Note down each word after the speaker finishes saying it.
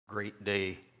great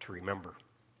day to remember.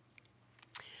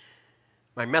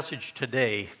 My message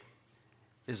today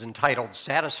is entitled,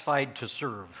 Satisfied to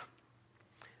Serve.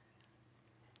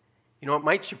 You know, it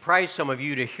might surprise some of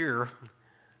you to hear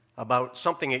about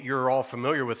something that you're all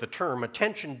familiar with, the term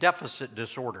attention deficit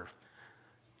disorder.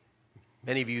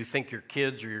 Many of you think your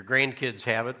kids or your grandkids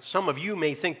have it. Some of you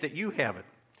may think that you have it.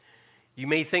 You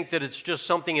may think that it's just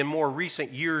something in more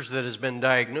recent years that has been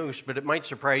diagnosed, but it might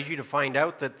surprise you to find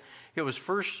out that it was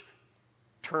first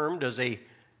termed as a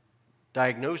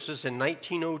diagnosis in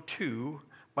 1902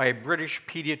 by a British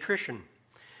pediatrician.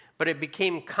 But it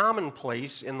became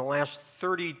commonplace in the last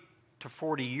 30 to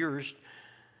 40 years,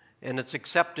 and it's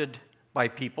accepted by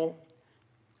people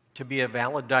to be a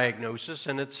valid diagnosis,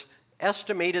 and it's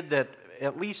estimated that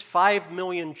at least 5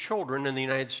 million children in the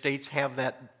United States have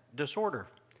that disorder.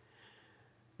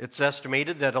 It's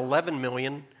estimated that 11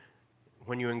 million,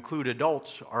 when you include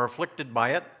adults, are afflicted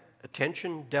by it.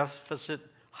 Attention deficit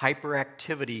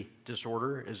hyperactivity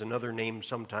disorder is another name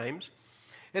sometimes.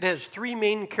 It has three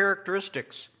main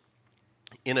characteristics: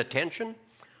 inattention,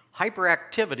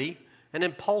 hyperactivity, and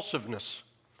impulsiveness.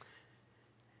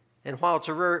 And while it's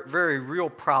a very, very real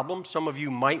problem, some of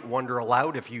you might wonder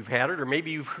aloud if you've had it, or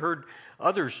maybe you've heard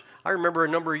others. I remember a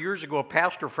number of years ago, a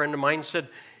pastor friend of mine said,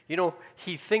 you know,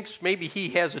 he thinks maybe he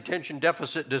has attention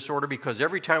deficit disorder because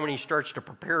every time when he starts to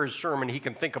prepare his sermon, he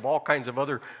can think of all kinds of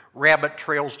other rabbit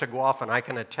trails to go off, and I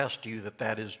can attest to you that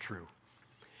that is true.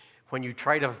 When you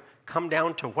try to come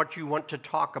down to what you want to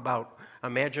talk about,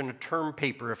 imagine a term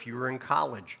paper if you were in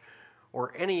college,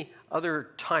 or any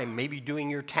other time, maybe doing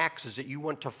your taxes that you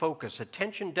want to focus.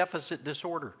 Attention deficit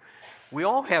disorder. We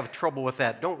all have trouble with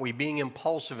that, don't we? Being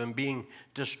impulsive and being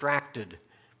distracted.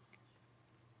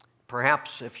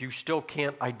 Perhaps if you still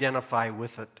can't identify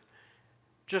with it,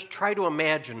 just try to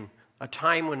imagine a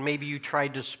time when maybe you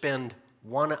tried to spend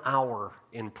 1 hour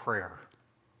in prayer.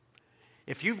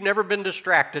 If you've never been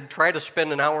distracted, try to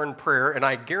spend an hour in prayer, and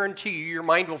I guarantee you your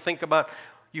mind will think about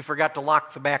you forgot to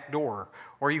lock the back door,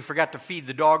 or you forgot to feed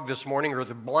the dog this morning, or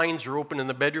the blinds are open in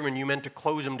the bedroom and you meant to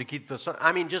close them to keep the sun.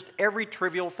 I mean, just every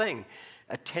trivial thing.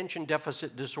 Attention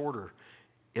deficit disorder.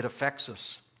 It affects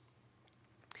us.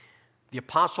 The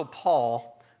Apostle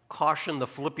Paul cautioned the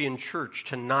Philippian church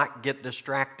to not get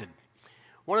distracted.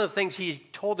 One of the things he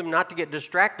told them not to get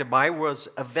distracted by was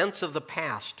events of the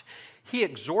past. He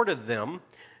exhorted them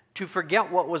to forget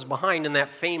what was behind in that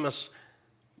famous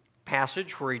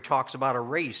passage where he talks about a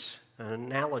race, an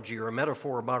analogy or a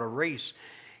metaphor about a race.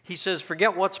 He says,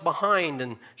 forget what's behind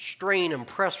and strain and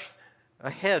press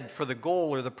ahead for the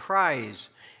goal or the prize.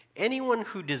 Anyone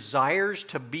who desires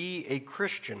to be a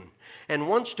Christian and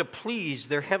wants to please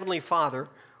their Heavenly Father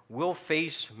will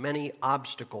face many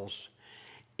obstacles.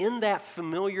 In that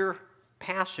familiar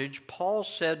passage, Paul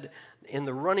said in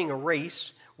the running a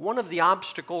race, one of the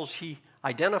obstacles he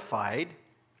identified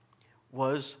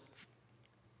was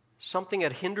something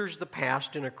that hinders the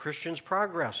past in a Christian's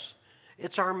progress.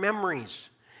 It's our memories.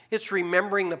 It's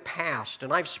remembering the past.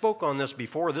 And I've spoke on this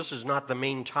before. This is not the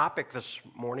main topic this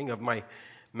morning of my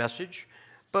message.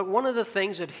 But one of the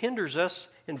things that hinders us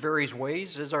in various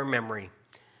ways is our memory.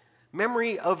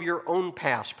 Memory of your own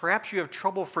past. Perhaps you have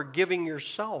trouble forgiving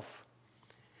yourself,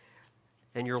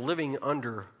 and you're living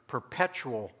under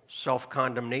perpetual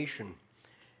self-condemnation.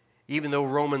 Even though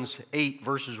Romans 8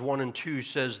 verses 1 and 2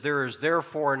 says, there is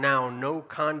therefore now no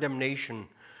condemnation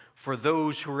for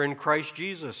those who are in Christ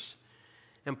Jesus.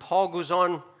 And Paul goes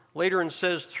on later and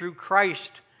says, through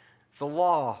Christ, the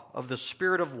law of the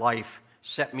Spirit of life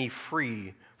set me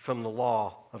free from the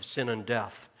law of sin and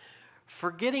death.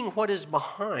 Forgetting what is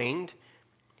behind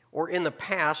or in the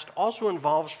past also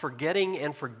involves forgetting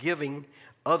and forgiving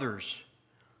others.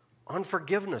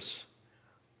 Unforgiveness.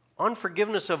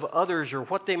 Unforgiveness of others or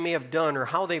what they may have done or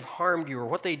how they've harmed you or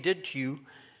what they did to you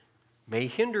may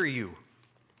hinder you.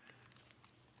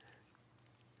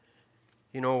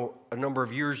 You know, a number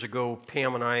of years ago,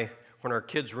 Pam and I, when our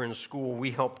kids were in school,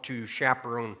 we helped to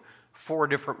chaperone 4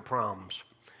 different proms.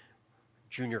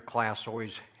 Junior class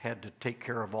always had to take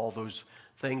care of all those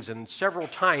things, and several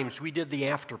times we did the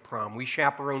after prom. We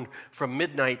chaperoned from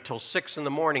midnight till 6 in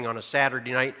the morning on a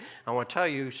Saturday night. I want to tell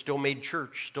you, still made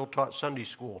church, still taught Sunday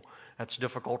school. That's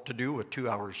difficult to do with 2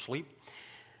 hours sleep.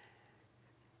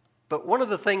 But one of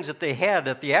the things that they had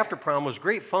at the after prom was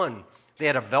great fun. They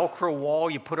had a Velcro wall.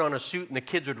 You put on a suit, and the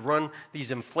kids would run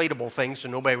these inflatable things so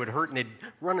nobody would hurt, and they'd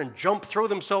run and jump, throw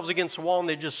themselves against the wall, and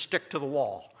they'd just stick to the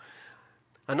wall.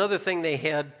 Another thing they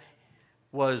had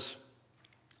was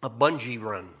a bungee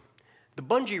run. The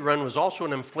bungee run was also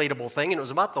an inflatable thing, and it was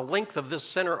about the length of this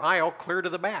center aisle clear to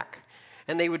the back.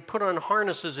 and they would put on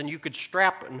harnesses, and you could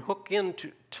strap and hook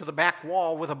into the back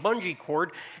wall with a bungee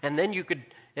cord, and then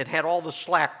it had all the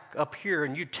slack up here,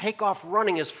 and you'd take off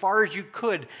running as far as you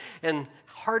could and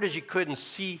hard as you could and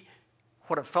see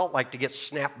what it felt like to get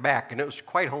snapped back. And it was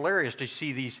quite hilarious to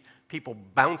see these people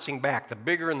bouncing back. The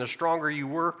bigger and the stronger you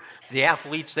were, the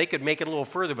athletes, they could make it a little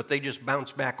further, but they just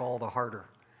bounced back all the harder.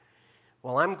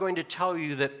 Well, I'm going to tell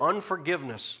you that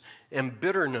unforgiveness and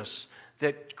bitterness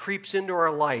that creeps into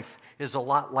our life is a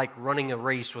lot like running a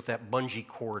race with that bungee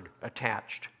cord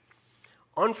attached.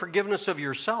 Unforgiveness of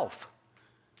yourself,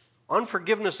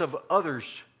 unforgiveness of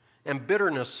others, and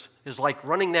bitterness is like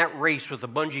running that race with a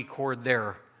bungee cord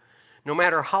there. No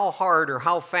matter how hard or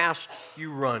how fast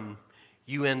you run,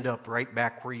 you end up right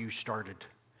back where you started.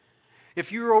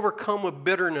 If you're overcome with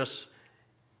bitterness,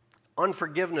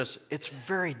 unforgiveness, it's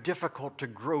very difficult to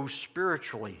grow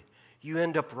spiritually. You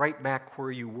end up right back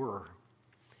where you were.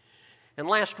 In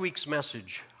last week's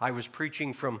message, I was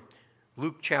preaching from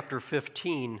Luke chapter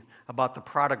 15 about the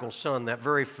prodigal son, that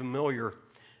very familiar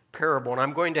parable. And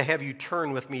I'm going to have you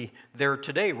turn with me there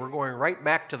today. We're going right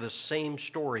back to the same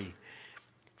story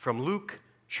from Luke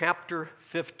chapter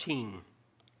 15.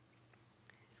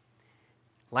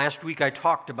 Last week I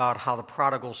talked about how the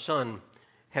prodigal son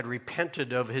had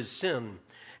repented of his sin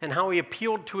and how he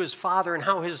appealed to his father and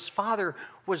how his father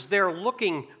was there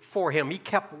looking for him. He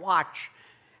kept watch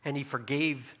and he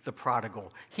forgave the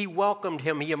prodigal. He welcomed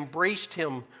him. He embraced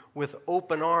him with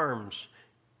open arms.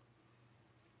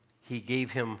 He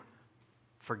gave him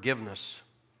forgiveness.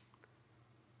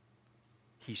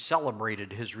 He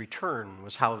celebrated his return,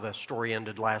 was how the story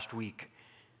ended last week.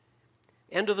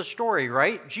 End of the story,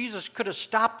 right? Jesus could have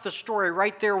stopped the story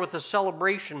right there with a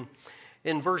celebration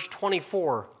in verse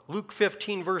 24. Luke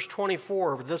 15, verse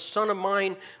 24. This son of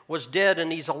mine was dead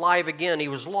and he's alive again. He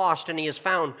was lost and he is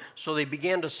found. So they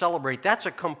began to celebrate. That's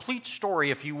a complete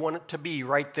story if you want it to be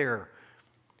right there.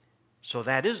 So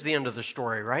that is the end of the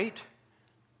story, right?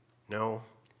 No.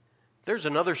 There's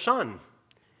another son.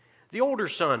 The older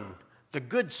son. The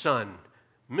good son,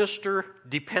 Mr.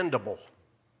 Dependable.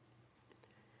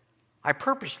 I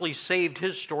purposely saved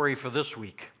his story for this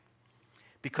week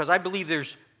because I believe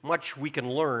there's much we can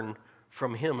learn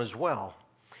from him as well.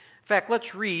 In fact,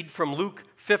 let's read from Luke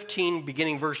 15,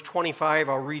 beginning verse 25.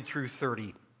 I'll read through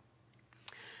 30.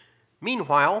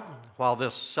 Meanwhile, while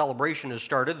this celebration has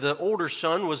started, the older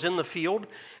son was in the field,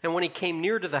 and when he came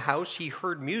near to the house, he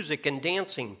heard music and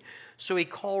dancing. So he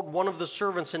called one of the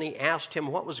servants and he asked him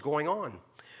what was going on.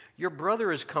 Your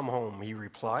brother has come home, he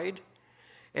replied,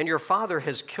 and your father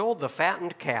has killed the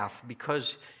fattened calf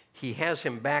because he has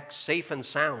him back safe and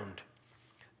sound.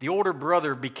 The older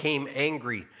brother became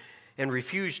angry and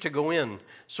refused to go in.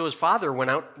 So his father went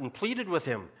out and pleaded with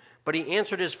him. But he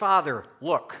answered his father,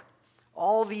 look,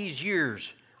 all these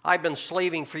years I've been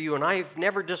slaving for you and I've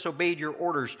never disobeyed your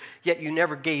orders, yet you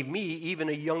never gave me even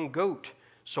a young goat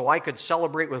so I could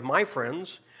celebrate with my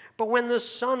friends. But when this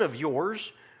son of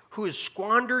yours, who has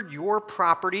squandered your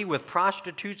property with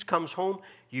prostitutes, comes home,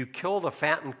 you kill the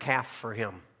fattened calf for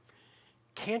him.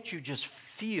 Can't you just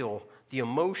feel the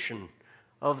emotion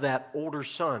of that older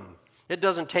son? It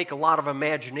doesn't take a lot of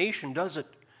imagination, does it,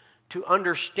 to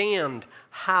understand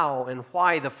how and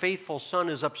why the faithful son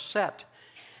is upset.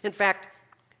 In fact,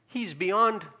 he's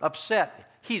beyond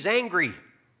upset. He's angry.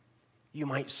 You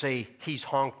might say he's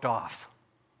honked off.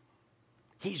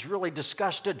 He's really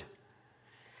disgusted.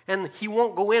 And he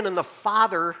won't go in, and the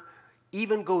father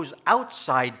even goes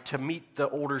outside to meet the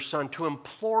older son, to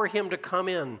implore him to come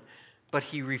in, but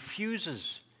he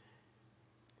refuses.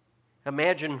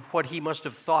 Imagine what he must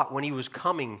have thought when he was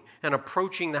coming and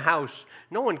approaching the house.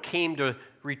 No one came to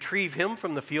retrieve him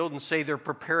from the field and say they're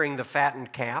preparing the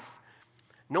fattened calf.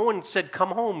 No one said, come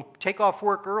home, take off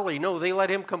work early. No, they let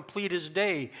him complete his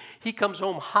day. He comes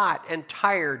home hot and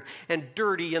tired and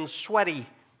dirty and sweaty,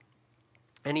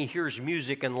 and he hears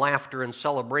music and laughter and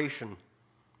celebration.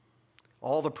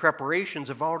 All the preparations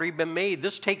have already been made.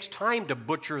 This takes time to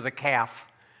butcher the calf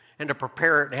and to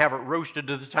prepare it and have it roasted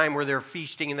to the time where they're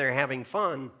feasting and they're having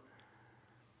fun.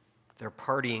 They're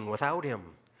partying without him.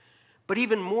 But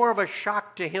even more of a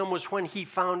shock to him was when he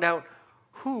found out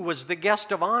who was the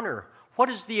guest of honor. What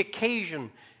is the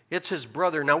occasion? It's his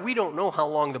brother. Now, we don't know how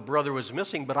long the brother was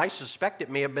missing, but I suspect it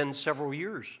may have been several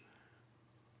years.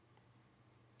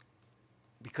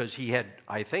 Because he had,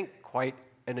 I think, quite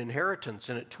an inheritance,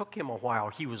 and it took him a while.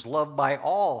 He was loved by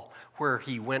all where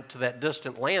he went to that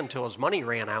distant land till his money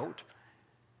ran out.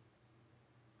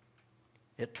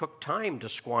 It took time to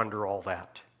squander all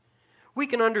that. We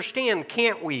can understand,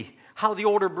 can't we, how the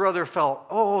older brother felt.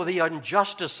 Oh, the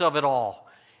injustice of it all.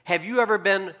 Have you ever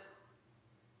been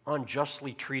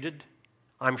unjustly treated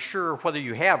I'm sure whether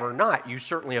you have or not, you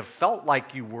certainly have felt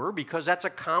like you were, because that's a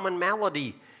common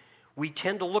malady. We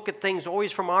tend to look at things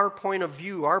always from our point of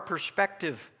view, our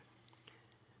perspective.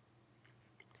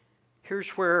 Here's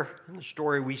where in the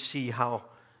story we see how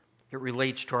it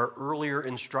relates to our earlier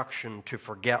instruction to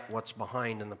forget what's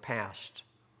behind in the past.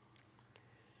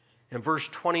 In verse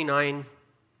 29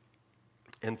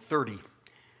 and 30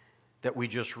 that we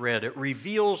just read, it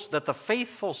reveals that the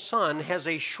faithful son has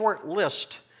a short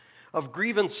list of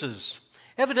grievances.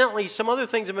 Evidently, some other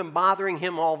things have been bothering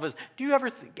him all of his. Do you ever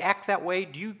act that way?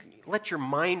 Do you let your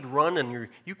mind run and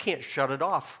you can't shut it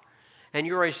off? And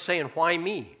you're always saying, why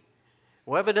me?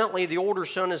 Well, evidently, the older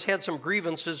son has had some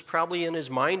grievances probably in his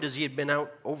mind as he had been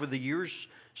out over the years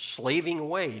slaving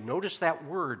away. Notice that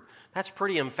word. That's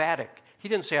pretty emphatic. He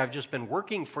didn't say, I've just been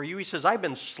working for you. He says, I've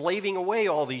been slaving away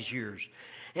all these years.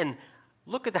 And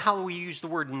look at how we use the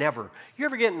word never. You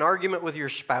ever get in an argument with your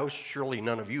spouse? Surely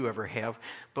none of you ever have.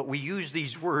 But we use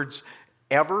these words,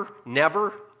 ever,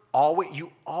 never, always.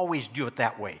 You always do it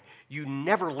that way. You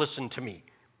never listen to me.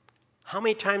 How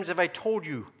many times have I told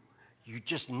you, you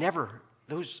just never,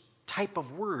 those type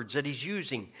of words that he's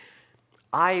using.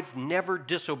 I've never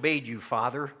disobeyed you,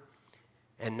 Father.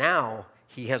 And now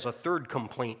he has a third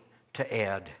complaint to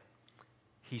add.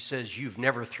 He says, you've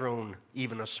never thrown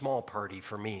even a small party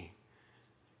for me.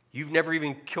 You've never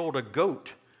even killed a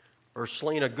goat or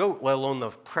slain a goat, let alone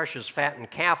the precious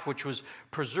fattened calf, which was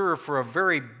preserved for a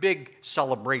very big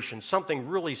celebration, something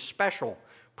really special.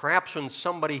 Perhaps when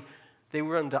somebody they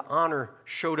were to honor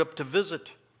showed up to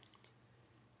visit.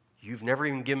 You've never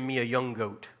even given me a young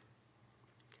goat.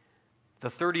 The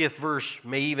 30th verse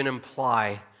may even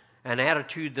imply an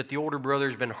attitude that the older brother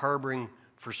has been harboring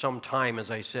for some time,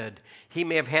 as I said. He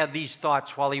may have had these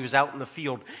thoughts while he was out in the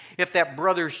field. If that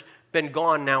brother's been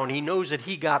gone now and he knows that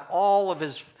he got all of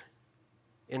his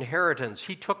inheritance,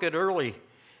 he took it early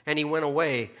and he went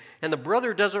away. And the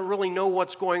brother doesn't really know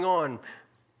what's going on.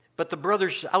 But the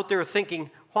brother's out there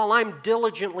thinking, while I'm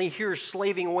diligently here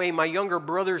slaving away, my younger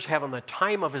brother's having the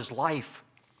time of his life.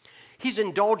 He's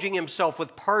indulging himself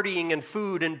with partying and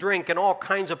food and drink and all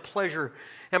kinds of pleasure.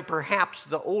 And perhaps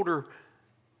the older,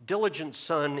 diligent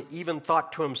son even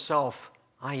thought to himself,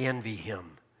 I envy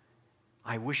him.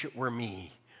 I wish it were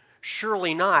me.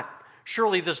 Surely not.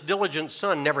 Surely this diligent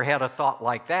son never had a thought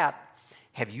like that.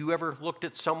 Have you ever looked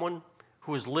at someone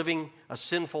who is living a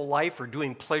sinful life or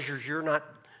doing pleasures you're not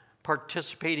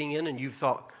participating in, and you've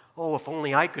thought, oh, if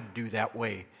only I could do that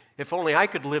way. If only I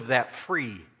could live that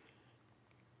free.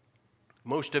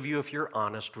 Most of you, if you're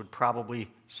honest, would probably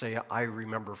say, I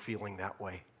remember feeling that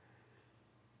way.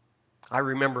 I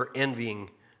remember envying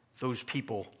those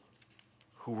people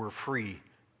who were free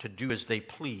to do as they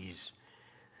please.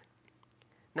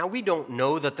 Now, we don't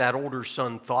know that that older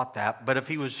son thought that, but if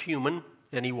he was human,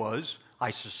 and he was,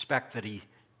 I suspect that he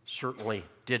certainly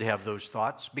did have those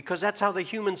thoughts, because that's how the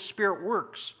human spirit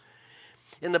works.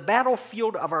 In the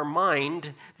battlefield of our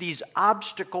mind, these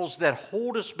obstacles that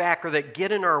hold us back or that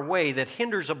get in our way, that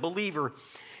hinders a believer,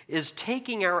 is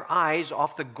taking our eyes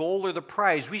off the goal or the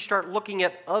prize. We start looking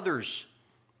at others.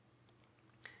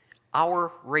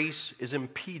 Our race is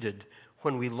impeded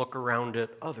when we look around at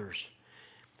others.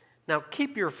 Now,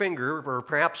 keep your finger, or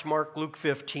perhaps mark Luke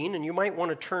 15, and you might want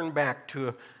to turn back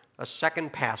to a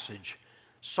second passage.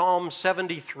 Psalm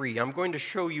 73. I'm going to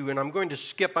show you, and I'm going to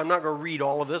skip. I'm not going to read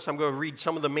all of this. I'm going to read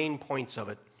some of the main points of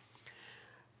it.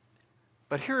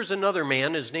 But here's another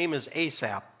man. His name is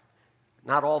Asaph.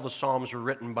 Not all the Psalms are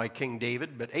written by King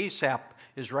David, but Asaph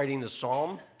is writing the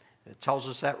Psalm. It tells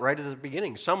us that right at the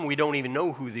beginning. Some we don't even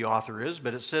know who the author is,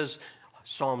 but it says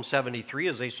Psalm 73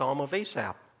 is a Psalm of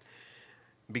Asaph.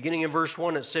 Beginning in verse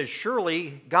 1, it says,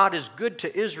 surely God is good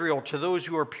to Israel, to those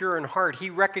who are pure in heart. He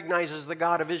recognizes the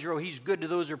God of Israel. He's good to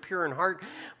those who are pure in heart,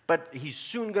 but he's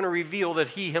soon going to reveal that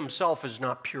he himself is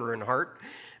not pure in heart,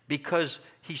 because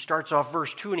he starts off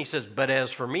verse 2 and he says, but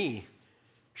as for me,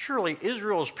 surely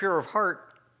Israel is pure of heart,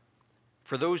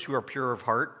 for those who are pure of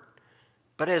heart.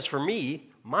 But as for me,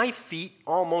 my feet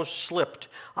almost slipped.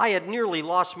 I had nearly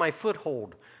lost my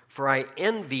foothold, for I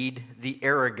envied the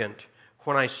arrogant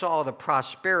when I saw the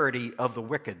prosperity of the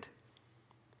wicked.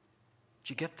 Did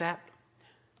you get that?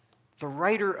 The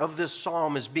writer of this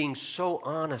psalm is being so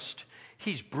honest.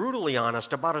 He's brutally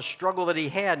honest about a struggle that he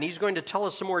had, and he's going to tell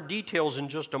us some more details in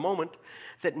just a moment,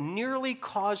 that nearly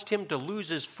caused him to lose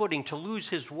his footing, to lose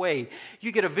his way.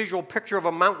 You get a visual picture of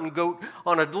a mountain goat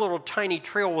on a little tiny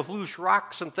trail with loose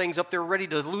rocks and things up there ready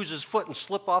to lose his foot and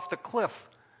slip off the cliff.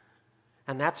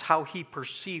 And that's how he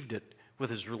perceived it with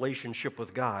his relationship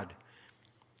with God.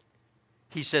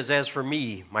 He says, as for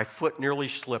me, my foot nearly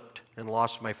slipped and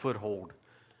lost my foothold.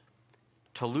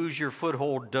 To lose your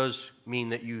foothold does mean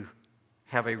that you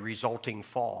have a resulting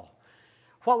fall.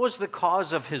 What was the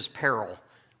cause of his peril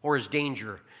or his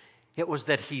danger? It was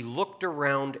that he looked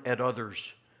around at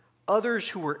others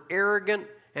who were arrogant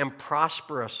and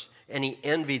prosperous, and he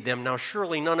envied them. Now,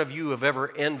 surely none of you have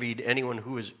ever envied anyone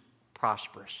who is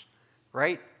prosperous,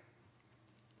 right?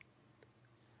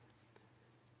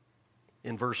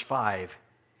 In verse 5,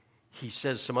 he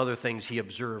says some other things he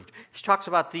observed. He talks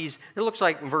about these. It looks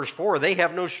like in verse 4, they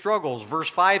have no struggles. Verse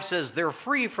 5 says they're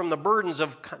free from the burdens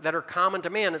that are common to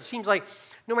man. It seems like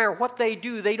no matter what they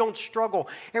do, they don't struggle.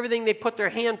 Everything they put their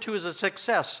hand to is a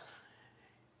success.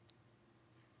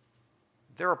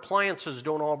 Their appliances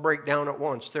don't all break down at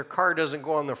once. Their car doesn't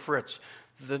go on the fritz.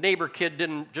 The neighbor kid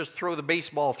didn't just throw the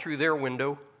baseball through their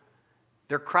window.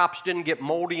 Their crops didn't get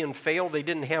moldy and fail. They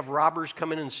didn't have robbers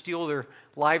come in and steal their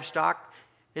livestock.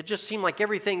 It just seemed like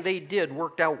everything they did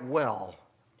worked out well.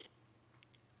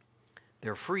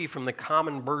 They're free from the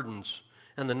common burdens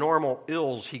and the normal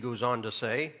ills, he goes on to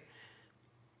say.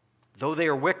 Though they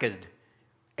are wicked,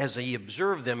 as he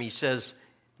observed them, he says,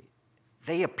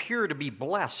 they appear to be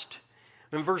blessed.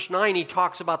 In verse 9, he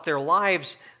talks about their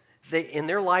lives. In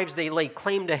their lives, they lay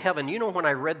claim to heaven. You know, when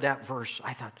I read that verse,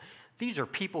 I thought, these are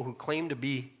people who claim to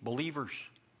be believers.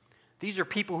 These are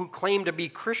people who claim to be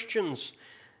Christians.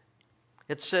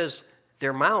 It says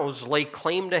their mouths lay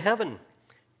claim to heaven.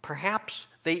 Perhaps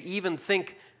they even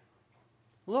think,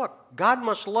 look, God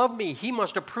must love me. He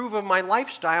must approve of my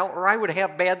lifestyle, or I would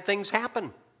have bad things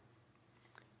happen.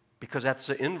 Because that's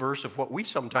the inverse of what we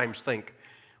sometimes think.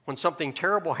 When something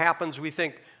terrible happens, we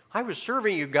think, I was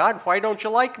serving you, God. Why don't you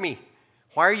like me?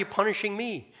 Why are you punishing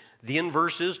me? The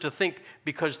inverse is to think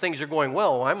because things are going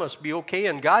well, I must be okay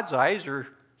in God's eyes, or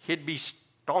he'd be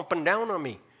stomping down on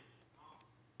me,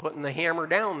 putting the hammer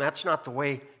down. That's not the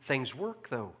way things work,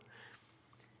 though.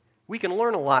 We can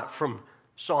learn a lot from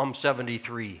Psalm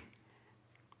 73.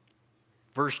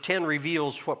 Verse 10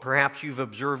 reveals what perhaps you've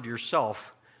observed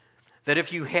yourself, that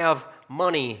if you have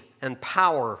money and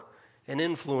power and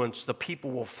influence, the people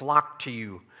will flock to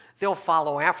you. They'll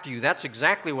follow after you. That's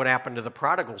exactly what happened to the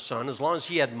prodigal son. As long as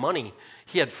he had money,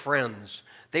 he had friends.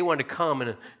 They wanted to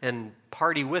come and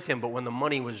party with him, but when the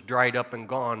money was dried up and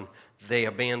gone, they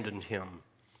abandoned him.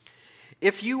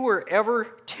 If you were ever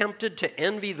tempted to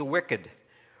envy the wicked,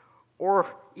 or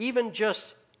even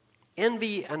just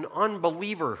envy an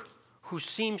unbeliever who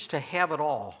seems to have it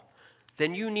all,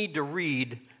 then you need to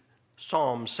read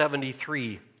Psalm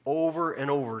 73 over and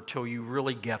over till you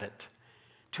really get it,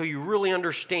 till you really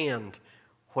understand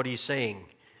what he's saying.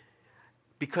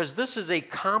 Because this is a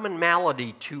common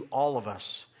malady to all of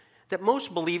us that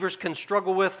most believers can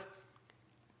struggle with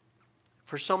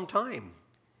for some time.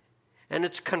 And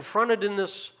it's confronted in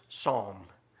this psalm.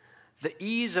 The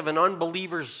ease of an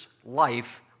unbeliever's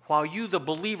life, while you, the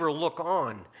believer, look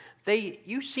on.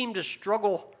 You seem to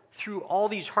struggle through all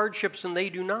these hardships and they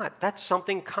do not. That's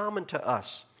something common to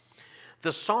us.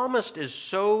 The psalmist is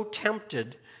so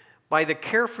tempted by the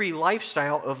carefree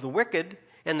lifestyle of the wicked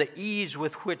and the ease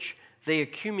with which they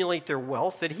accumulate their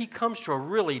wealth that he comes to a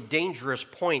really dangerous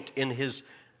point in his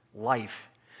life.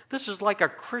 This is like a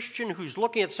Christian who's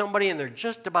looking at somebody and they're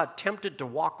just about tempted to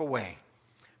walk away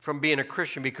from being a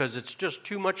Christian because it's just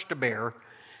too much to bear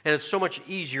and it's so much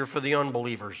easier for the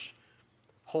unbelievers.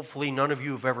 Hopefully none of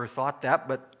you have ever thought that,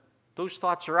 but those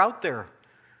thoughts are out there.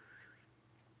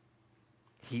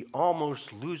 He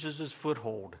almost loses his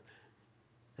foothold.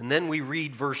 And then we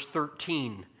read verse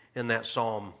 13 in that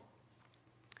psalm.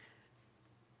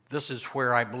 This is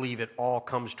where I believe it all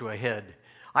comes to a head.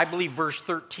 I believe verse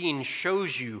 13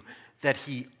 shows you that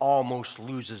he almost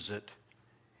loses it.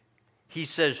 He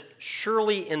says,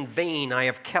 surely in vain I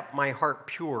have kept my heart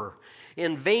pure.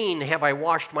 In vain have I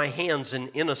washed my hands in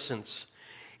innocence.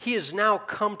 He has now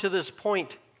come to this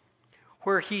point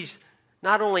where he's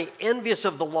not only envious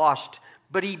of the lost,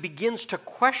 but he begins to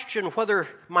question whether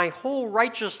my whole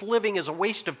righteous living is a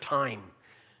waste of time.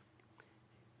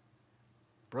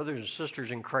 Brothers and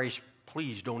sisters in Christ,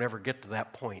 please don't ever get to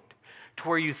that point to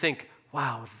where you think,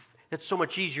 wow, it's so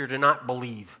much easier to not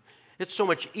believe. It's so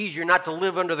much easier not to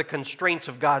live under the constraints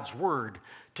of God's word,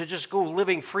 to just go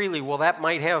living freely. Well, that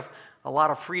might have a lot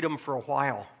of freedom for a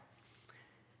while.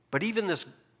 But even this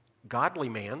godly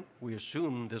man, we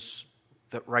assume this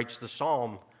that writes the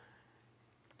psalm,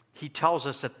 he tells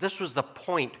us that this was the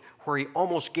point where he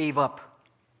almost gave up.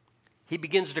 He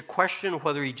begins to question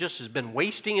whether he just has been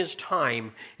wasting his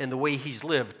time in the way he's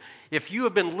lived. If you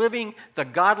have been living the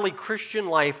godly Christian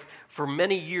life for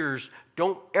many years,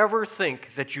 don't ever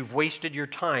think that you've wasted your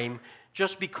time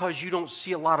just because you don't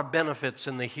see a lot of benefits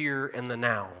in the here and the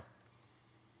now.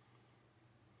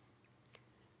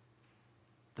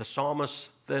 The psalmist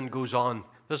then goes on.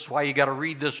 This is why you got to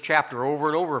read this chapter over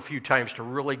and over a few times to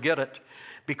really get it.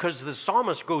 Because the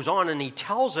psalmist goes on and he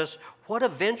tells us what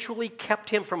eventually kept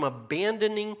him from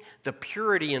abandoning the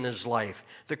purity in his life,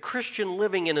 the Christian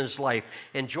living in his life,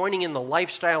 and joining in the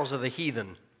lifestyles of the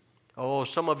heathen. Oh,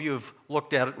 some of you have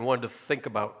looked at it and wanted to think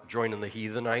about joining the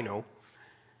heathen, I know.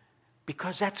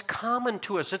 Because that's common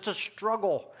to us. It's a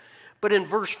struggle. But in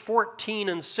verse 14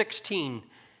 and 16,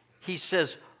 he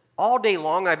says, all day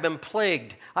long I've been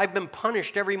plagued. I've been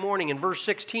punished every morning. In verse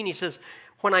 16, he says,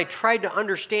 when I tried to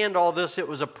understand all this, it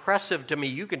was oppressive to me.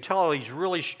 You can tell he's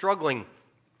really struggling.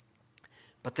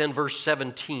 But then verse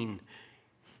 17,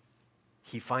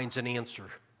 he finds an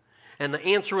answer. And the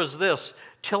answer was this: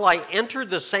 till I entered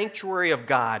the sanctuary of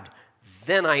God,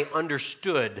 then I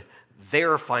understood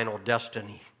their final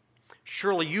destiny.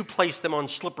 Surely you place them on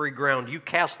slippery ground. You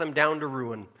cast them down to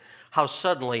ruin. How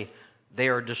suddenly they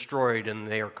are destroyed and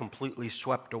they are completely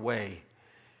swept away.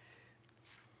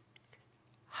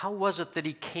 How was it that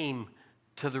he came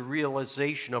to the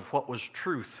realization of what was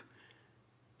truth?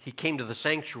 He came to the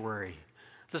sanctuary.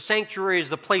 The sanctuary is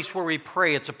the place where we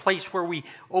pray. It's a place where we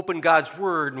open God's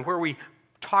word and where we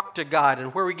talk to God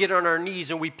and where we get on our knees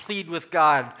and we plead with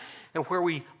God and where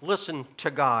we listen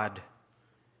to God.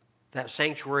 That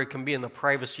sanctuary can be in the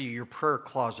privacy of your prayer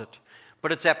closet,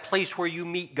 but it's that place where you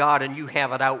meet God and you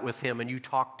have it out with Him and you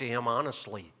talk to Him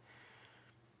honestly.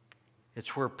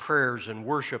 It's where prayers and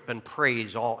worship and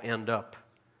praise all end up.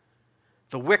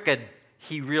 The wicked,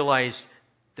 he realized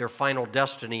their final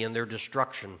destiny and their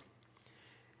destruction.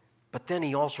 But then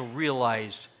he also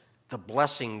realized the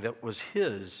blessing that was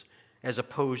his as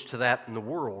opposed to that in the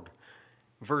world.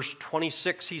 Verse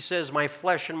 26, he says, my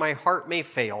flesh and my heart may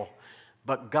fail,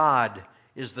 but God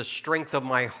is the strength of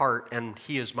my heart, and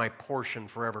He is my portion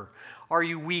forever. Are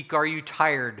you weak? Are you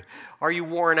tired? Are you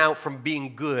worn out from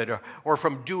being good or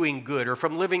from doing good or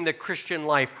from living the Christian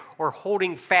life or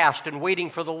holding fast and waiting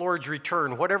for the Lord's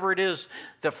return? Whatever it is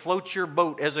that floats your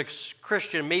boat as a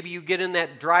Christian, maybe you get in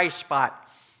that dry spot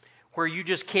where you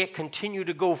just can't continue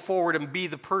to go forward and be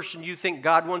the person you think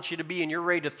God wants you to be and you're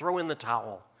ready to throw in the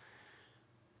towel.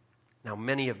 Now,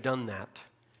 many have done that.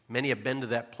 Many have been to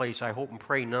that place. I hope and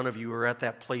pray none of you are at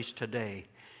that place today.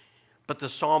 But the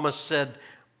psalmist said,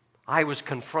 I was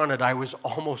confronted. I was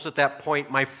almost at that point.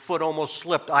 My foot almost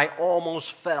slipped. I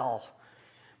almost fell.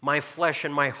 My flesh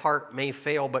and my heart may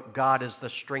fail, but God is the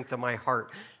strength of my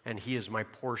heart, and He is my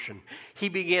portion. He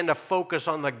began to focus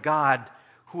on the God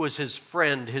who was his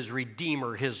friend, his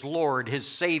Redeemer, his Lord, his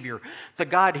Savior, the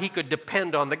God he could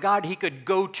depend on, the God he could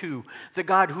go to, the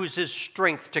God who is his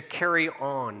strength to carry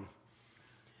on.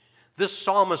 This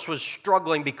psalmist was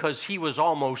struggling because he was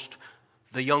almost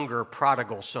the younger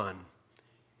prodigal son.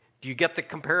 Do you get the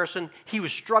comparison? He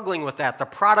was struggling with that. The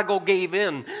prodigal gave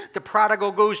in. The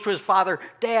prodigal goes to his father,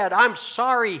 Dad, I'm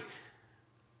sorry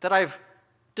that I've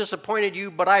disappointed you,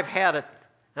 but I've had it.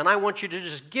 And I want you to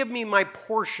just give me my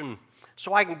portion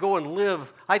so I can go and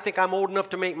live. I think I'm old enough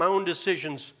to make my own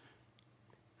decisions.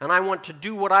 And I want to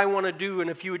do what I want to do, and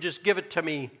if you would just give it to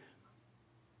me,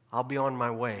 I'll be on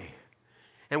my way.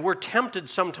 And we're tempted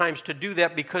sometimes to do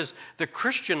that because the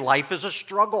Christian life is a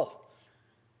struggle.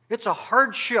 It's a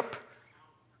hardship.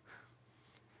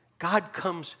 God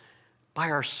comes by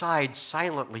our side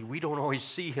silently. We don't always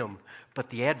see Him, but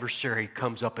the adversary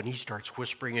comes up and he starts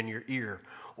whispering in your ear.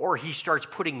 Or he starts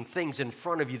putting things in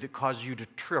front of you that cause you to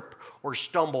trip or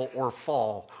stumble or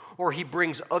fall. Or he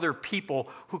brings other people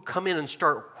who come in and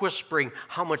start whispering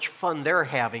how much fun they're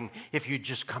having if you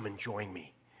just come and join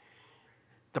me.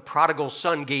 The prodigal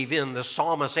son gave in. The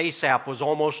psalmist Asaph was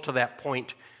almost to that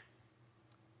point.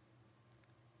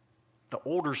 The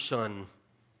older son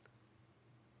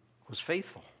was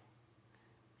faithful.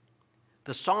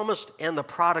 The psalmist and the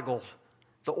prodigal,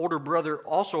 the older brother,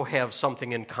 also have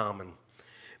something in common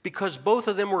because both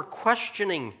of them were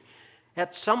questioning.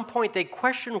 At some point, they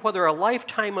questioned whether a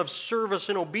lifetime of service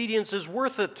and obedience is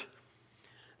worth it.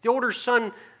 The older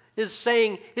son is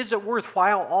saying, is it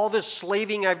worthwhile all this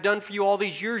slaving I've done for you all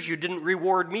these years? You didn't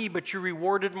reward me, but you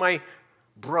rewarded my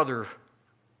brother.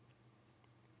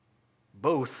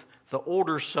 Both the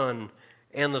older son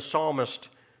and the psalmist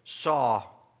saw,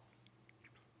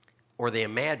 or they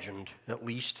imagined at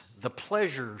least, the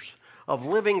pleasures of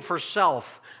living for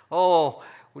self. Oh,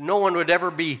 no one would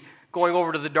ever be going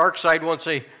over to the dark side once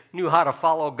they knew how to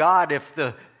follow God if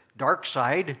the dark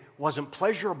side wasn't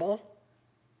pleasurable.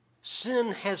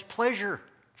 Sin has pleasure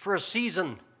for a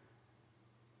season,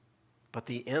 but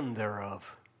the end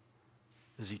thereof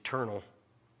is eternal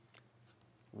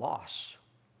loss.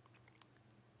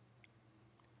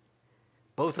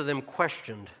 Both of them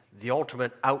questioned the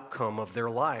ultimate outcome of their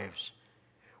lives.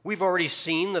 We've already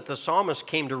seen that the psalmist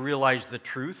came to realize the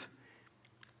truth.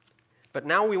 But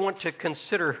now we want to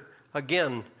consider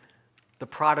again the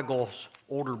prodigal's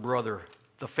older brother,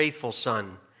 the faithful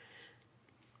son.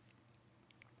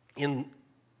 In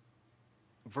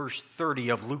verse 30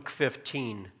 of Luke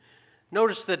 15,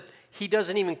 notice that he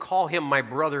doesn't even call him my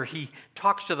brother. He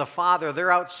talks to the father.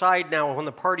 They're outside now when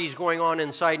the party's going on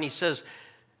inside, and he says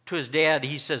to his dad,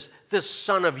 he says, this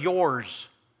son of yours.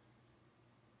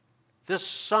 This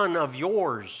son of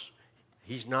yours.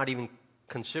 He's not even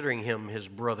considering him his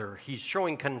brother. He's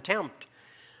showing contempt.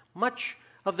 Much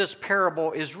of this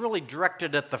parable is really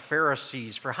directed at the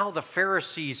Pharisees, for how the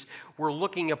Pharisees were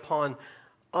looking upon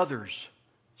others,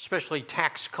 especially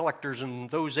tax collectors and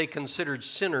those they considered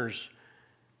sinners.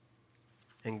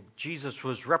 And Jesus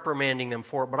was reprimanding them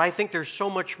for it. But I think there's so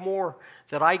much more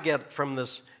that I get from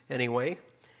this anyway,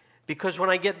 because when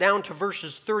I get down to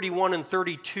verses 31 and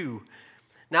 32,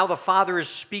 now the father is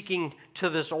speaking to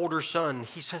this older son.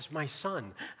 He says, my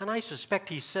son. And I suspect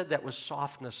he said that with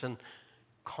softness and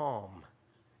calm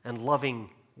and loving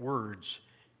words.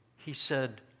 He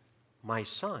said, my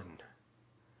son,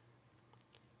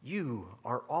 you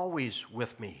are always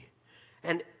with me,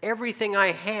 and everything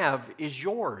I have is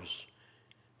yours.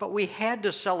 But we had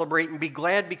to celebrate and be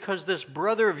glad because this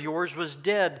brother of yours was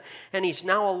dead, and he's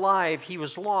now alive. He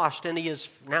was lost, and he is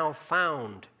now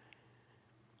found.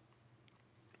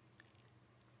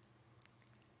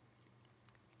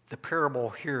 The parable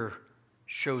here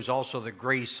shows also the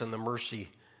grace and the mercy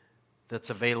that's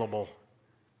available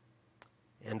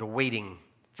and awaiting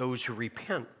those who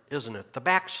repent, isn't it? The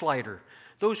backslider,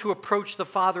 those who approach the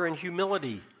Father in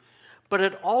humility. But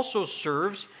it also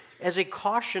serves as a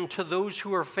caution to those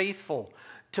who are faithful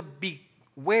to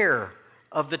beware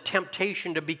of the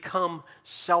temptation to become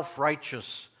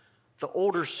self-righteous. The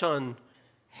older son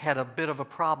had a bit of a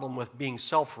problem with being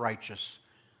self-righteous.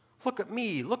 Look at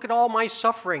me. Look at all my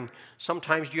suffering.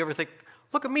 Sometimes do you ever think,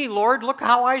 look at me, Lord. Look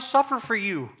how I suffer for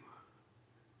you.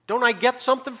 Don't I get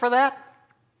something for that?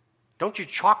 Don't you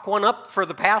chalk one up for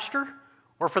the pastor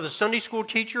or for the Sunday school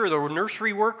teacher or the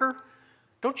nursery worker?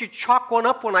 Don't you chalk one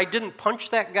up when I didn't punch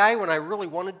that guy when I really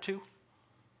wanted to?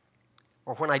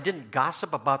 Or when I didn't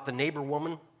gossip about the neighbor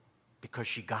woman because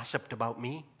she gossiped about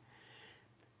me?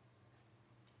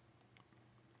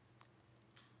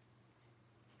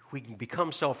 We can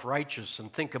become self-righteous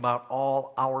and think about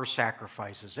all our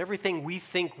sacrifices, everything we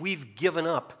think we've given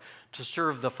up to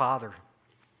serve the Father.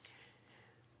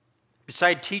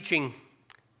 Beside teaching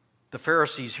the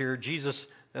Pharisees here, Jesus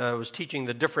was teaching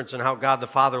the difference in how God the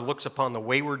Father looks upon the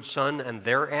wayward son and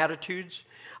their attitudes.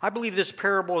 I believe this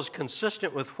parable is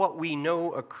consistent with what we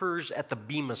know occurs at the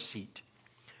Bema seat,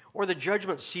 or the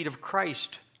judgment seat of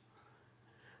Christ.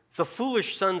 The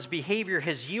foolish son's behavior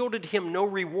has yielded him no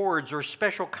rewards or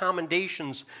special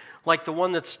commendations like the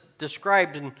one that's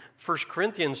described in 1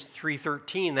 Corinthians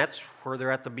 3:13. That's where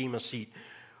they're at the Bema seat.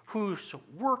 Whose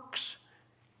works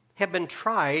have been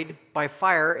tried by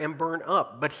fire and burned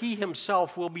up, but he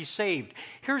himself will be saved.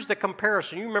 Here's the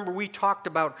comparison. You remember we talked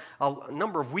about a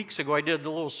number of weeks ago, I did a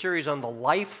little series on the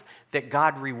life that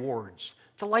God rewards.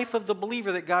 The life of the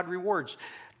believer that God rewards.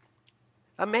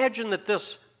 Imagine that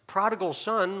this prodigal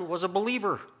son was a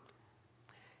believer.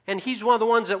 And he's one of the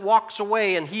ones that walks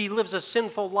away and he lives a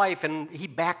sinful life and he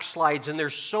backslides, and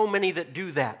there's so many that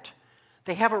do that.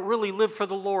 They haven't really lived for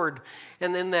the Lord.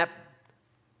 And in that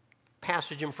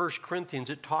passage in 1 Corinthians,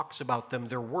 it talks about them.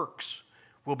 Their works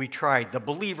will be tried. The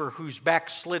believer who's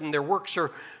backslidden, their works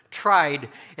are tried,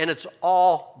 and it's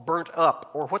all burnt up.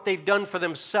 Or what they've done for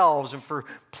themselves and for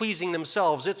pleasing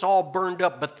themselves, it's all burned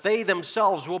up, but they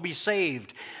themselves will be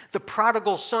saved. The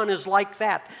prodigal son is like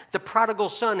that. The prodigal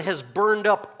son has burned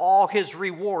up all his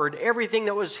reward. Everything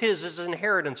that was his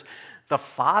inheritance. The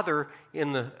father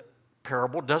in the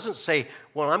parable doesn't say,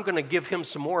 well, I'm going to give him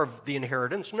some more of the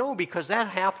inheritance. No, because that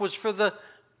half was for the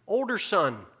older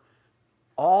son.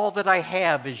 All that I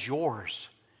have is yours.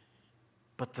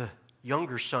 But the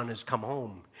younger son has come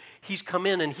home. He's come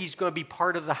in and he's going to be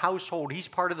part of the household. He's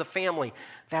part of the family.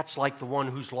 That's like the one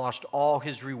who's lost all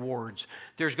his rewards.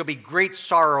 There's going to be great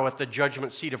sorrow at the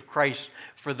judgment seat of Christ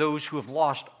for those who have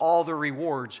lost all their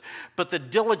rewards. But the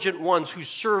diligent ones who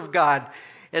serve God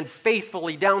and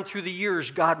faithfully down through the years,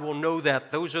 God will know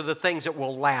that. Those are the things that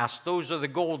will last. Those are the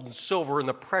gold and silver and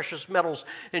the precious metals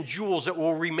and jewels that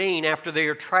will remain after they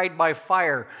are tried by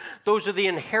fire. Those are the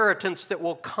inheritance that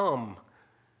will come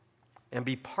and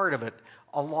be part of it,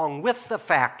 along with the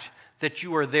fact that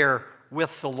you are there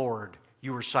with the Lord.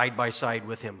 You are side by side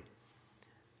with him.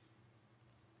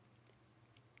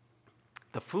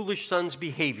 The foolish son's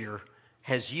behavior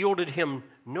has yielded him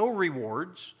no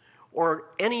rewards or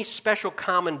any special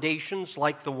commendations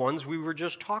like the ones we were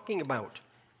just talking about.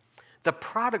 The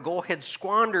prodigal had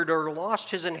squandered or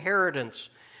lost his inheritance,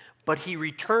 but he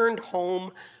returned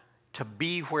home to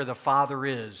be where the Father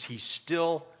is. He's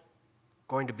still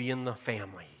going to be in the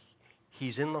family.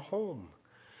 He's in the home.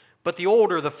 But the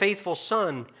older, the faithful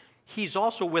son, he's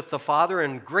also with the Father,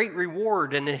 and great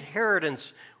reward and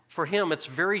inheritance for him. It's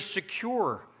very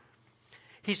secure.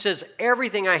 He says,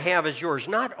 everything I have is yours.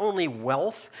 Not only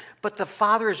wealth, but the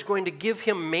Father is going to give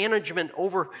him management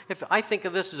over, if I think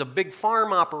of this as a big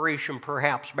farm operation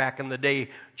perhaps back in the day.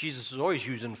 Jesus is always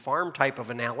using farm type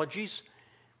of analogies.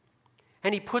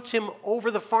 And he puts him over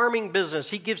the farming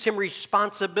business. He gives him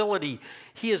responsibility.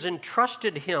 He has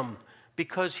entrusted him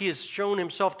because he has shown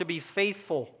himself to be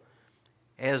faithful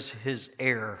as his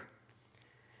heir.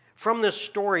 From this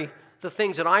story, the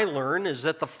things that I learn is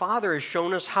that the Father has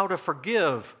shown us how to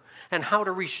forgive and how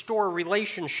to restore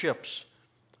relationships.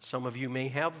 Some of you may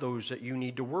have those that you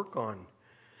need to work on.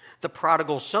 The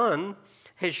prodigal son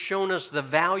has shown us the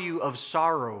value of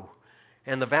sorrow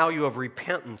and the value of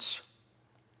repentance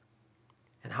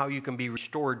and how you can be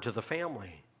restored to the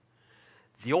family.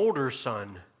 The older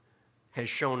son has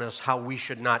shown us how we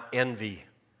should not envy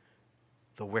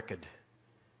the wicked.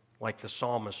 Like the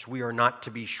psalmist, we are not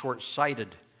to be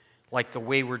short-sighted like the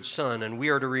wayward son, and we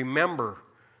are to remember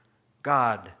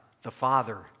God, the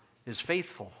Father, is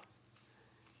faithful.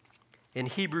 In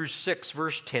Hebrews 6,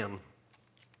 verse 10,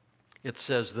 it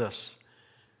says this,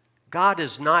 God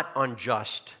is not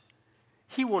unjust.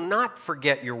 He will not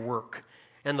forget your work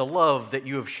and the love that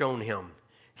you have shown him.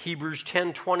 Hebrews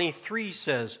 10:23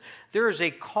 says, there is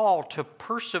a call to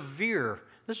persevere.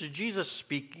 This is Jesus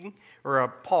speaking,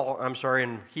 or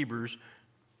in Hebrews.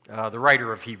 The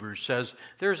writer of Hebrews says,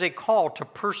 there's a call to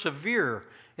persevere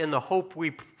in the hope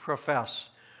we profess.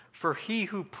 For he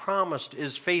who promised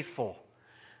is faithful.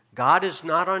 God is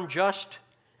not unjust.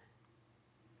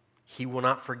 He will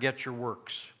not forget your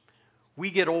works. We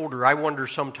get older. I wonder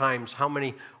sometimes how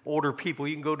many older people,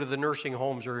 you can go to the nursing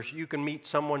homes or you can meet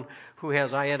someone who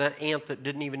has, I had an aunt that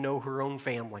didn't even know her own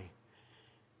family.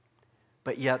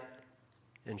 But yet,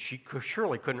 and she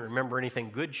surely couldn't remember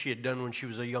anything good she had done when she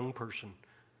was a young person.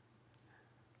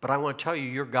 But I want to tell you,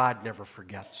 your God never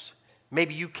forgets.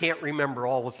 Maybe you can't remember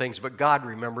all the things, but God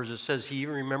remembers. It says he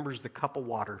even remembers the cup of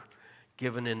water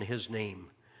given in his name.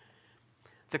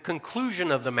 The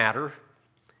conclusion of the matter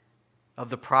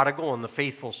of the prodigal and the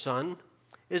faithful son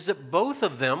is that both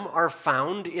of them are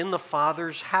found in the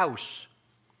Father's house.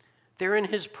 They're in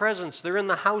his presence. They're in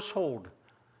the household.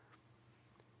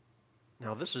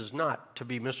 Now, this is not to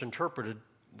be misinterpreted.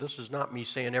 This is not me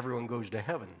saying everyone goes to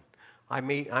heaven.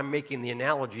 I'm making the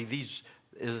analogy, these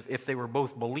is if they were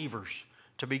both believers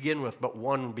to begin with, but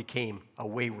one became a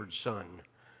wayward son.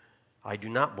 I do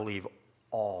not believe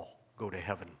all go to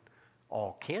heaven.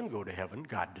 All can go to heaven.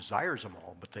 God desires them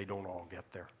all, but they don't all get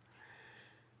there.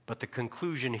 But the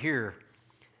conclusion here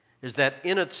is that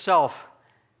in itself,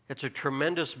 it's a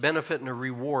tremendous benefit and a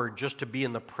reward just to be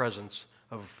in the presence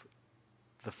of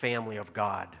the family of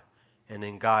God and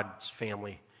in God's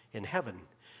family in heaven.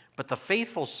 But the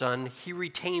faithful son, he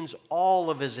retains all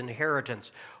of his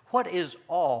inheritance. What is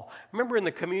all? Remember in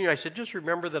the communion, I said, just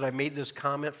remember that I made this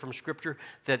comment from Scripture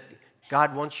that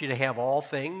God wants you to have all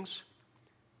things.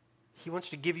 He wants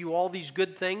to give you all these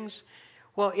good things.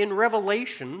 Well, in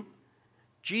Revelation,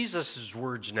 Jesus'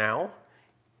 words now,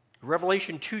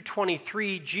 Revelation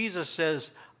 2:23, Jesus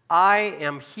says, I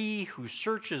am he who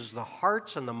searches the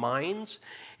hearts and the minds,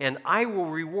 and I will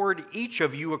reward each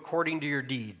of you according to your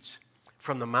deeds.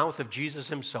 From the mouth of Jesus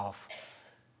himself.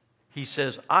 He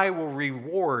says, I will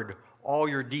reward all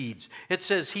your deeds. It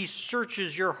says he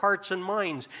searches your hearts and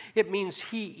minds. It means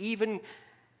he even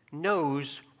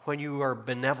knows when you are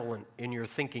benevolent in your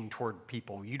thinking toward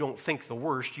people. You don't think the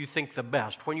worst, you think the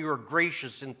best. When you are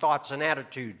gracious in thoughts and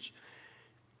attitudes.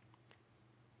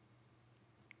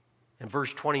 In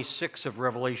verse 26 of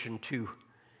Revelation 2,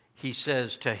 he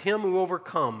says, to him who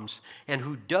overcomes and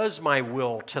who does my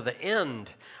will to the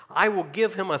end, I will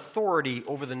give him authority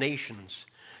over the nations.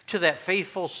 To that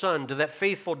faithful son, to that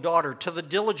faithful daughter, to the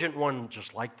diligent one,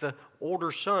 just like the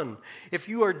older son. If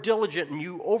you are diligent and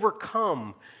you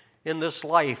overcome in this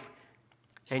life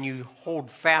and you hold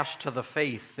fast to the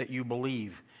faith that you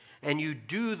believe and you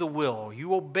do the will,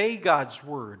 you obey God's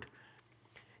word,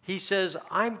 he says,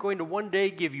 I'm going to one day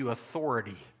give you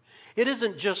authority. It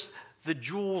isn't just the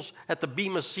jewels at the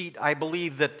bema seat, I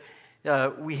believe that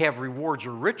we have rewards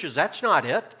or riches. That's not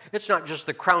it. It's not just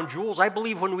the crown jewels. I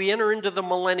believe when we enter into the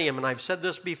millennium, and I've said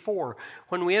this before,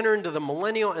 when we enter into the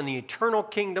millennial and the eternal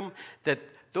kingdom, that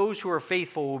those who are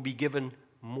faithful will be given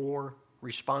more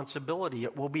responsibility.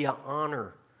 It will be an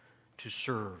honor to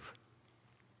serve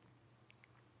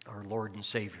our Lord and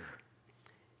Savior.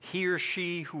 He or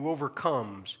she who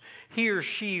overcomes, he or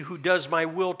she who does my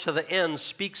will to the end,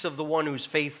 speaks of the one who's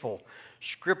faithful.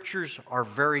 Scriptures are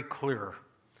very clear.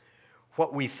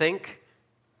 What we think,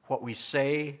 what we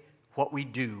say, what we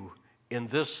do in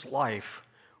this life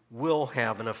will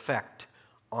have an effect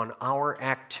on our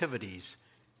activities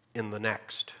in the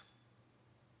next.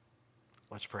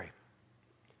 Let's pray.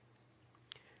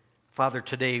 Father,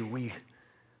 today we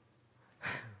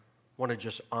want to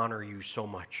just honor you so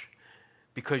much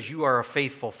because you are a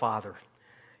faithful Father.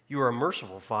 You are a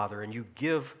merciful Father, and you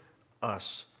give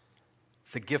us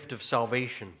the gift of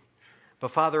salvation.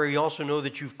 But Father, we also know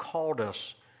that you've called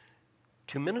us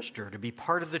to minister, to be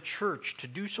part of the church, to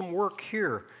do some work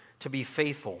here, to be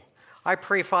faithful. I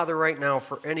pray, Father, right now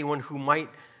for anyone who might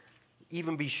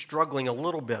even be struggling a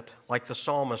little bit, like the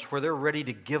psalmist, where they're ready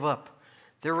to give up.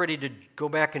 They're ready to go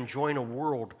back and join a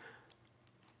world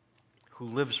who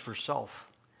lives for self.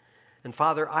 And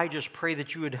Father, I just pray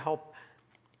that you would help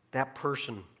that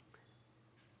person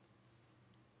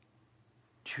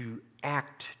to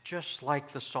act just like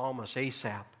the psalmist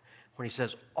Asaph when he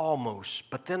says, almost,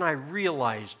 but then I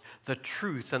realized the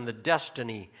truth and the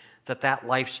destiny that that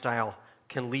lifestyle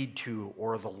can lead to,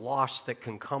 or the loss that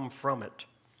can come from it.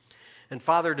 And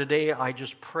Father, today I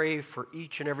just pray for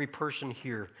each and every person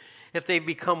here. If they've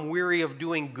become weary of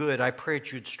doing good, I pray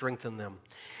that you'd strengthen them.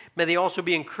 May they also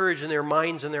be encouraged in their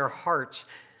minds and their hearts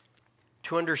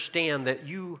to understand that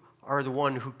you are the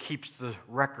one who keeps the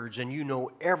records, and you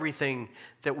know everything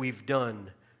that we've done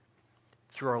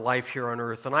through our life here on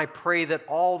earth. And I pray that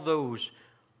all those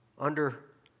under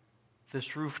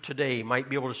this roof today might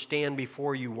be able to stand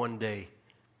before you one day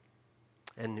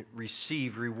and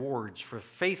receive rewards for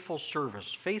faithful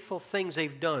service, faithful things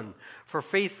they've done, for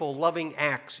faithful, loving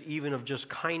acts, even of just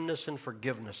kindness and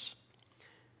forgiveness.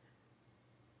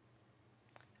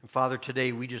 And Father,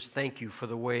 today we just thank you for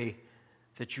the way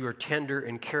that you are tender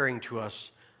and caring to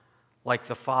us, like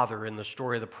the father in the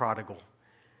story of the prodigal,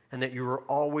 and that you are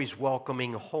always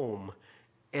welcoming home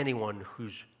anyone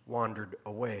who's wandered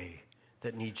away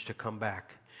that needs to come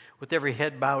back. With every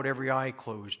head bowed, every eye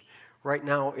closed, right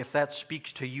now, if that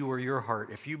speaks to you or your heart,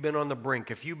 if you've been on the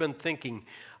brink, if you've been thinking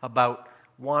about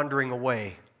wandering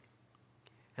away,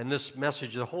 and this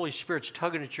message, the Holy Spirit's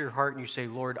tugging at your heart, and you say,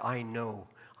 Lord, I know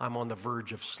I'm on the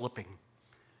verge of slipping.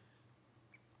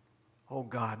 Oh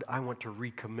God, I want to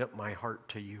recommit my heart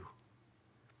to you.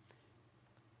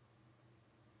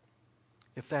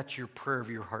 If that's your prayer of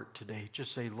your heart today,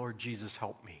 just say, Lord Jesus,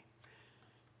 help me.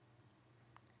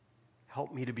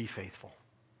 Help me to be faithful.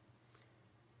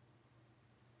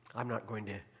 I'm not going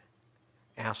to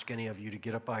ask any of you to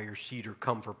get up out of your seat or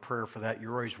come for prayer for that.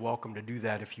 You're always welcome to do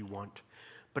that if you want.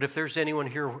 But if there's anyone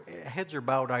here, heads are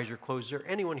bowed, eyes are closed, is there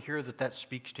anyone here that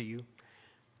speaks to you?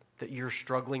 That you're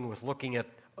struggling with looking at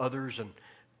others and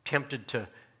tempted to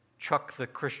chuck the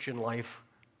Christian life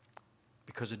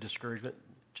because of discouragement?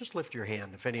 Just lift your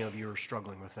hand if any of you are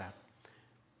struggling with that.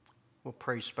 We'll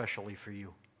pray specially for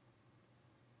you.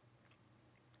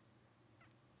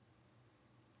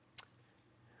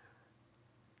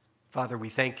 Father, we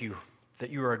thank you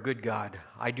that you are a good God.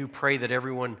 I do pray that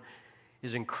everyone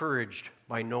is encouraged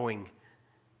by knowing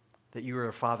that you are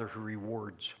a Father who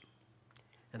rewards,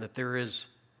 and that there is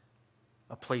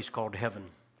a place called heaven.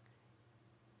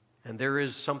 And there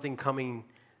is something coming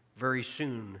very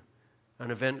soon,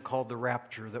 an event called the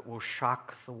rapture that will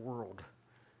shock the world.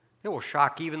 It will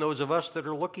shock even those of us that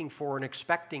are looking for and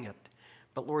expecting it.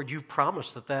 But Lord, you've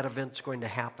promised that that event's going to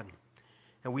happen.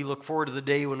 And we look forward to the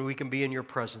day when we can be in your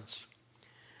presence.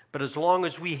 But as long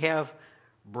as we have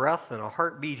breath and a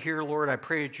heartbeat here, Lord, I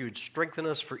pray that you would strengthen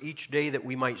us for each day, that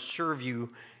we might serve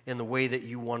you in the way that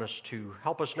you want us to.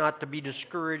 Help us not to be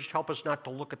discouraged. Help us not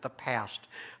to look at the past.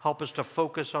 Help us to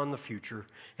focus on the future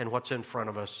and what's in front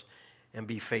of us and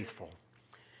be faithful.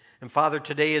 And Father,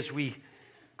 today as we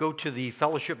go to the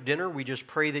fellowship dinner, we just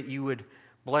pray that you would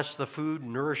bless the food,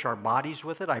 nourish our bodies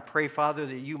with it. I pray, Father,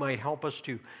 that you might help us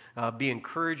to be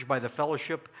encouraged by the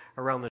fellowship around the